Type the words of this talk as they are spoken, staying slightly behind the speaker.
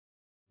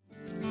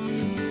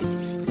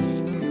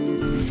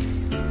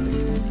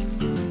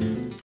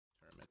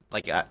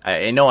Like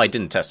I know I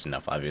didn't test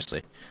enough,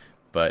 obviously,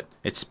 but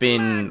it's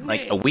been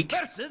like a week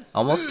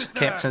almost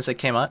since it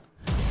came out.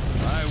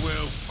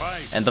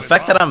 And the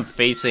fact that I'm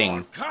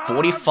facing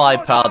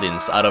 45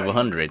 paladins out of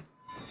 100,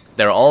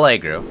 they're all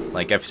aggro.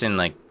 Like I've seen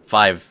like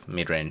 5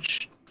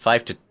 mid-range,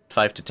 5 to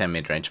 10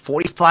 mid-range,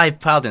 45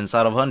 paladins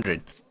out of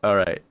 100. All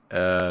right,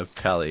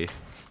 Pally.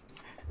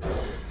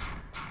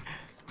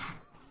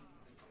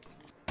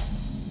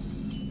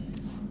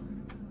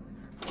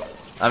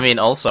 I mean,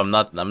 also I'm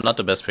not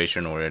the best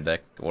patron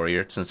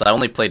warrior since I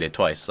only played it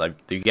twice.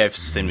 You guys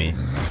seen me.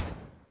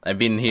 I've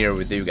been here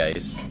with you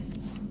guys.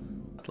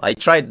 I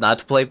tried not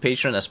to play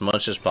patron as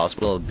much as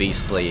possible.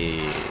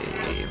 Basically,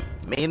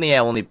 mainly I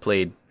only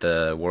played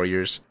the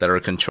warriors that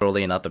are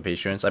controlling, not the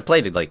patrons. I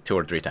played it like 2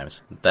 or 3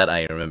 times. That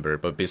I remember.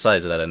 But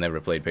besides that, I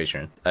never played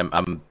patron.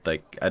 I'm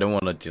like, I don't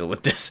want to deal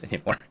with this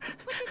anymore.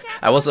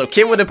 I was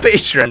okay with the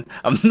patron.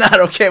 I'm not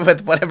okay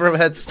with whatever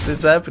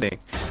is happening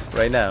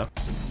right now.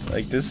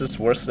 Like, this is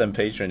worse than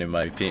patron in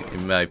my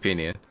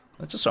opinion.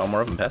 Let's just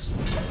armor up and pass.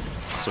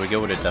 So we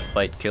go with a death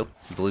bite kill.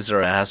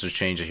 Blizzard has to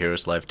change a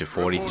hero's life to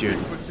 42.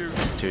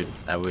 Dude,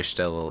 I wish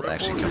that will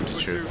actually come to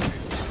true.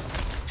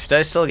 Should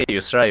I still get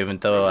Yusra even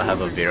though I have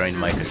a variant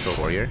in my control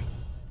warrior?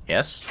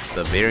 Yes,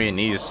 the variant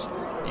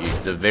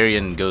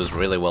goes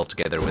really well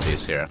together with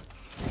this hero.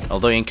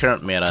 Although in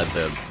current meta,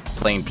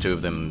 playing 2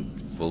 of them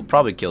will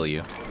probably kill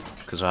you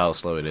because of how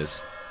slow it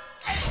is.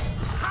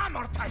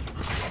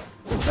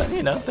 But,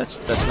 you know, that's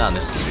not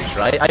necessary.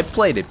 Right? I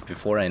played it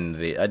before, and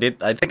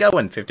I think I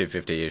went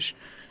 50-50-ish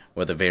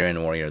with a variant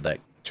warrior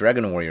deck.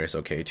 Dragon warrior is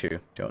okay too.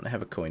 Don't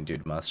have a coin,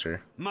 dude,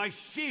 master. My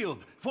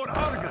shield for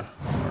Argus.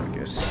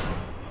 Argus.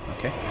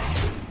 Okay.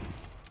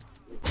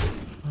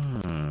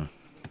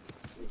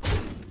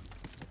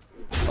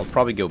 I'll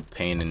probably go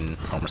Pain and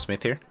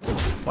Armorsmith here.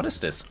 What is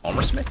this?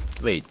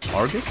 Armorsmith? Wait,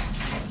 Argus?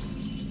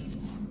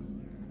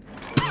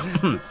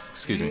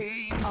 Excuse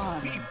me.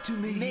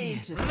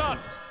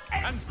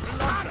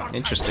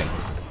 Interesting.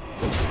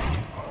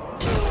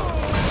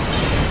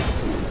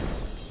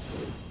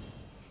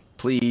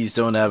 Please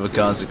don't have a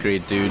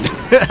consecrate, dude.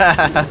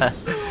 I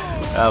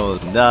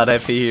was not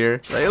happy here.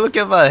 Like, look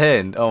at my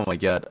hand. Oh my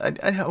god.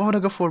 I want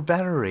to go for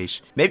Battle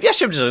Rage. Maybe I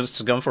should have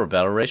just gone for a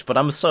Battle Rage, but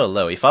I'm so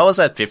low. If I was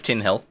at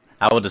 15 health,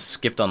 I would have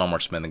skipped on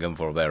Armorsmith and gone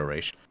for a Battle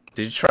Rage.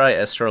 Did you try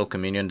Astral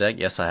Communion deck?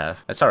 Yes, I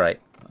have. It's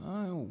alright.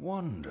 I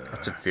wonder.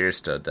 It's a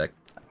Fierce deck.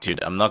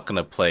 Dude, I'm not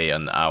gonna play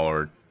an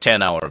hour,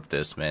 10 hour of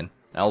this, man.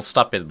 I'll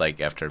stop it like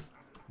after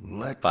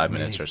 5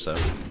 minutes or so.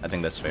 I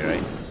think that's fair,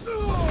 right?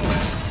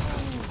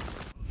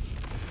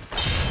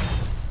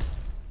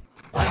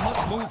 I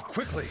must move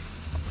quickly.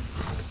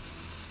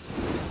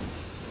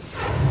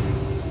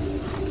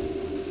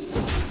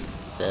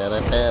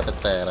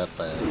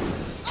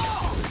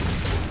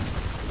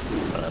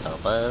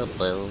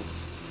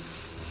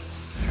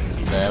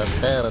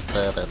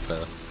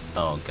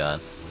 Oh god.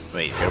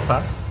 Wait, hero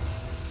power?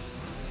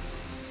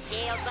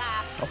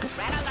 Okay.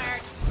 Red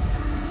alert.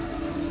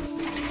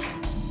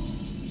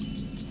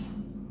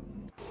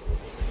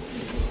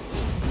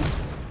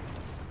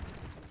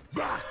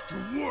 Back to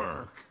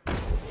work.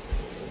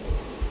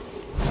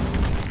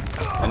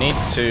 I need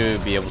to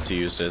be able to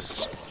use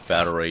this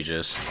Battle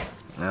Rages.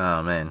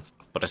 Oh man.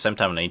 But at the same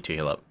time I need to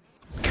heal up.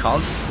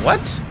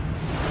 What?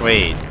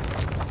 Wait.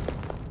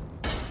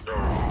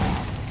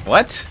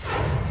 What?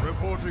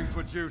 Reporting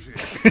for duty.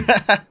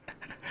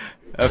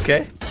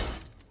 Okay.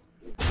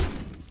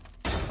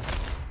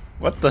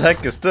 What the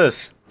heck is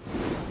this?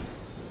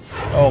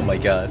 Oh my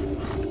god.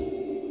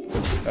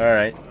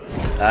 Alright.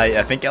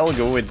 I think I'll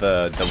go with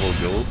the double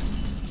gold.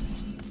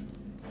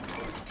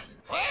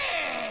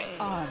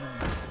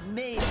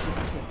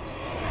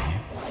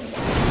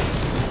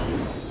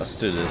 Let's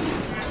do this.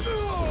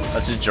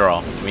 Let's just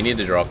draw. We need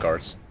to draw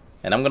cards.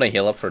 And I'm gonna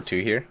heal up for 2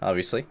 here,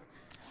 obviously.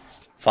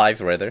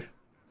 5 rather.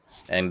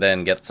 And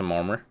then get some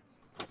armor.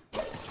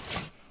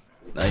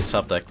 Nice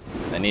top deck.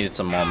 I needed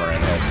some armor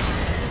in it.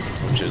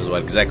 Which is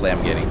what exactly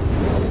I'm getting.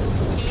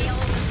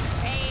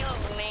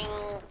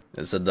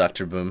 It's a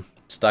Dr. Boom.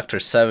 It's Dr.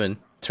 7.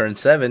 Turn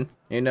 7.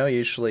 You know,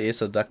 usually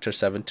it's a Dr.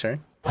 7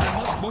 turn. I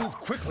must move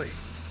quickly.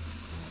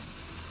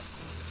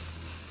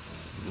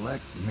 Let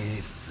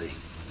me think.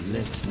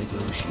 Let's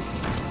negotiate.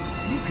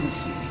 You can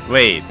see.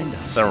 Wait,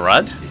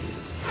 Sarad?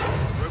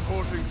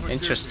 Reporting for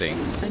Interesting.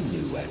 duty. A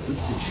new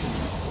acquisition.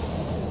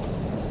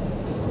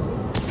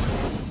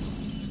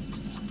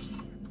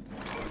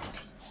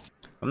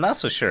 I'm not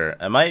so sure.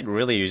 Am I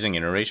really using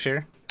Inner Rage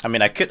here? I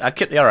mean, I could,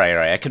 alright,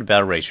 I could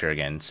Battle Rage here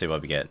again, see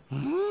what we get.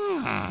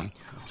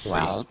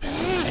 Well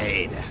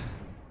played.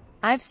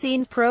 I've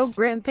seen pro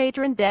Grim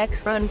Patron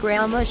decks run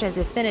Grommush as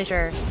a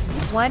finisher.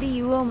 Why do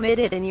you omit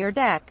it in your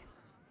deck?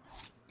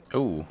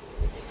 Ooh,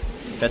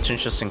 that's an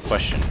interesting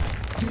question.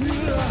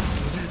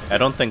 I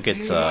don't think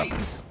it's, I've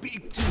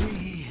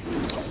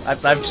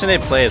seen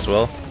it play as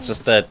well. It's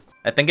just that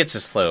I think it's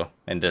just slow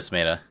in this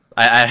meta.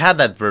 I had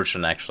that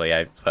version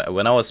actually.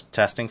 When I was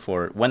testing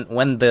for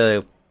when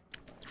the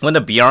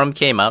BRM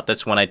came out,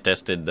 that's when I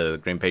tested the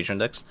Green Patron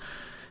decks.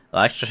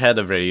 I actually had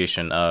a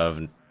variation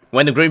of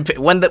When the green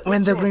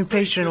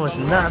patron was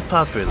not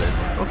popular.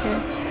 Okay.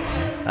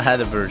 I had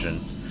a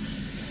version.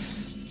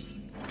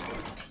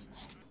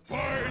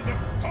 By the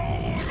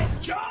power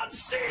of John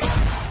C.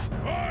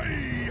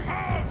 I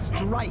have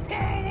strike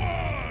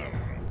power.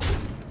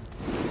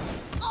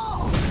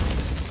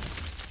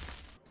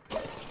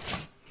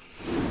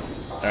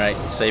 Alright,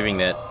 saving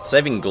that.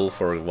 Saving gold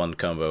for one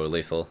combo,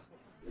 lethal.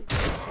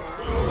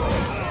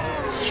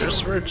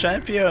 Just for a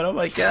champion, oh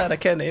my god, I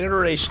can't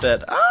iterate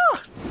that.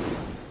 Ah!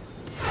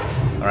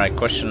 Alright,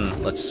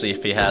 question, let's see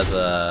if he has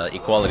a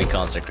equality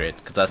consecrate,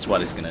 because that's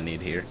what he's gonna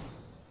need here.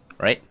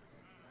 Right?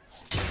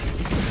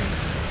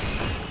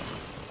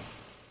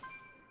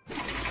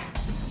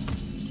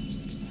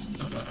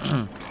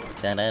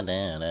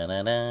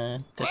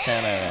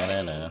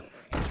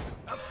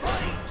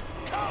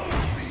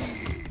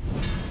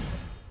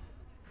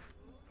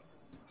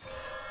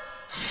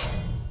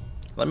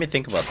 Let me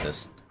think about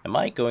this. Am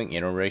I going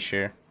inner rage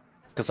here?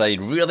 Because I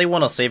really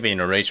want to save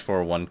inner rage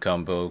for one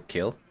combo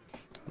kill.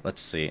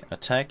 Let's see.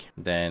 Attack,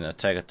 then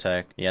attack,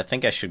 attack. Yeah, I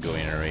think I should go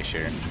inner rage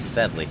here.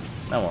 Sadly.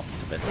 Oh well,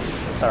 it's a bit.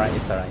 It's alright,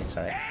 it's alright, it's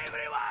alright.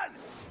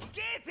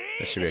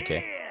 This should be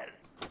okay.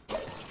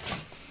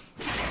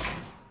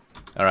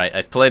 Alright,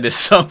 I played this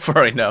song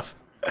for enough.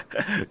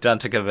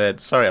 Don't take a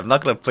bit. Sorry, I'm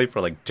not gonna play for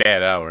like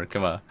 10 hours.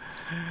 Come on.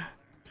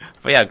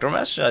 But yeah,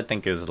 Grandmaster I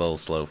think is a little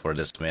slow for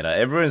this meta.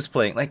 Everyone's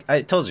playing, like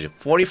I told you,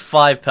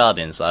 45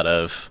 paladins out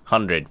of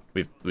 100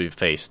 we've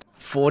faced.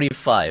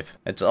 45.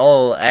 It's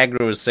all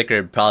aggro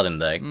secret paladin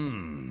deck.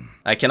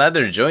 I can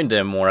either join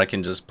them or I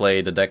can just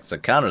play the decks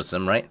that counters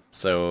them, right?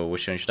 So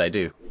which one should I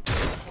do?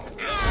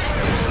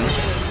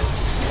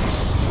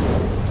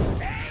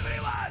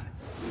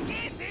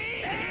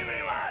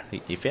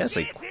 If he has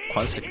a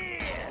constant.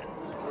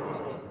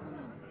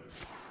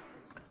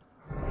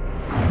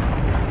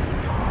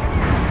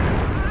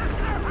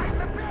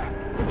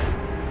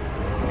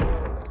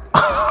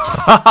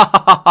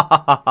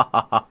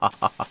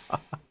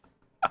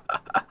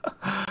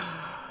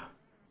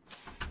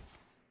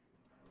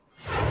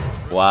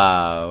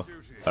 Wow.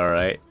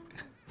 Alright.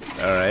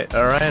 Alright.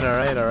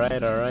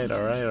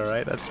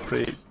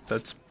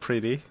 That's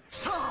pretty.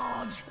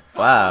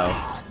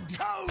 Wow.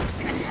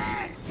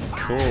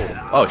 Cool.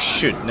 Oh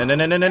shoot. No. I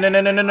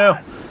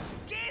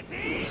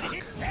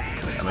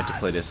meant to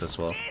play this as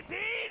well.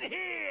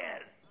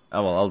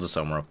 Oh well, I'll just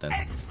armor up then.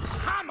 God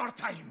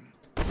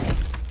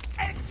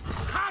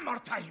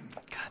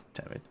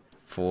damn it.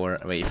 4.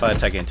 Wait, if I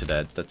attack into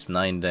that, that's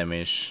 9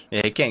 damage.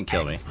 Yeah, he can't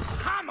kill me.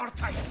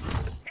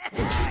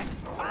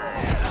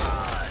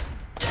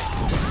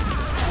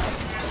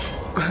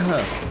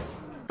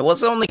 It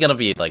was only gonna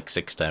be like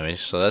 6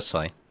 damage, so that's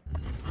fine.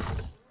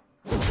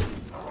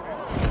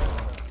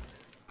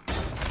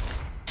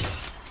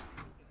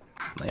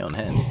 My own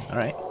hand.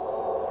 Alright.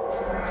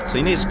 So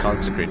he needs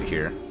consecrate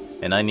here.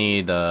 And I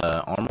need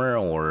armor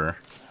or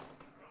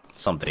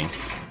something.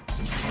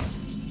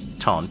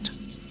 Taunt.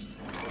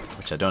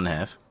 Which I don't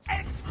have.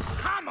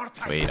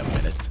 Wait a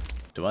minute.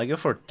 Do I go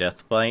for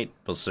Death Bite,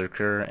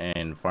 Berserker,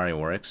 and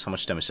Fireworks? How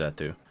much damage does that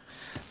do?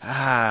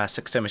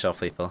 6 damage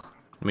off lethal.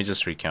 Let me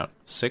just recount.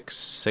 6,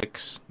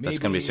 6. That's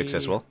gonna be 6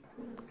 as well.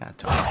 God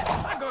damn it.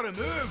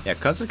 Yeah,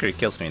 Consecrate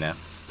kills me now.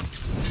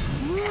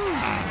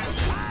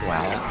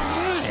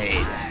 Wow.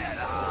 Hey.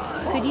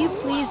 Could you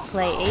please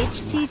play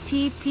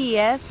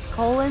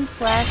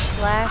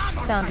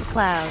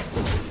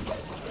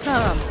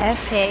https://SoundCloud.com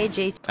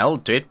FKJ? I'll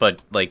do it, but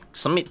like,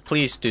 submit.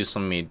 Please do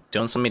submit.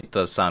 Don't submit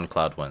the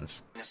SoundCloud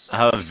ones. I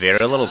have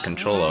very little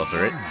control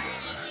over it.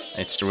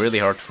 It's really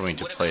hard for me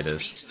to play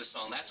this.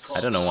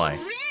 I don't know why.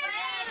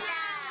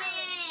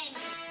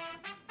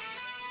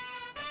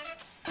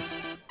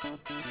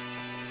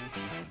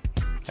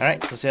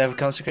 Alright, does he have a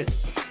consecrate?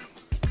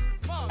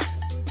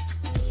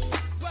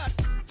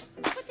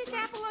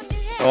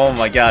 Oh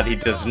my god, he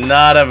does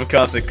not have a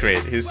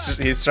consecrate.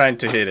 He's trying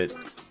to hit it.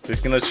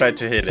 He's gonna try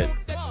to hit it.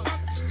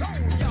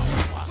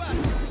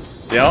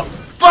 Don't.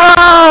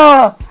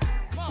 Ah!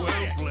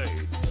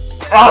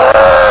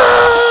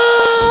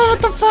 Ah!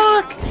 What the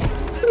fuck?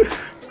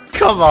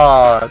 Come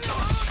on.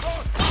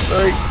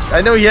 Like,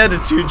 I know he had a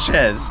 2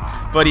 chance,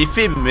 but if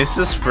he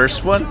misses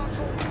first one,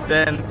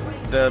 then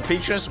the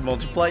patrons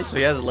multiply, so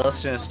he has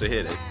less chance to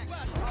hit it.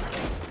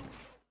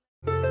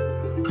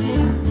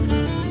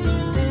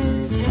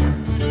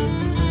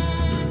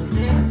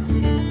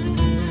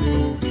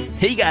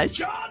 Hey guys,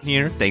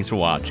 here, thanks for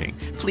watching.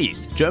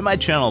 Please join my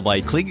channel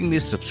by clicking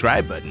this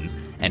subscribe button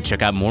and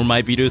check out more of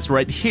my videos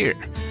right here.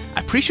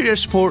 I appreciate your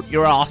support,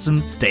 you're awesome,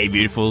 stay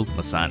beautiful,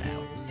 MaSsan out.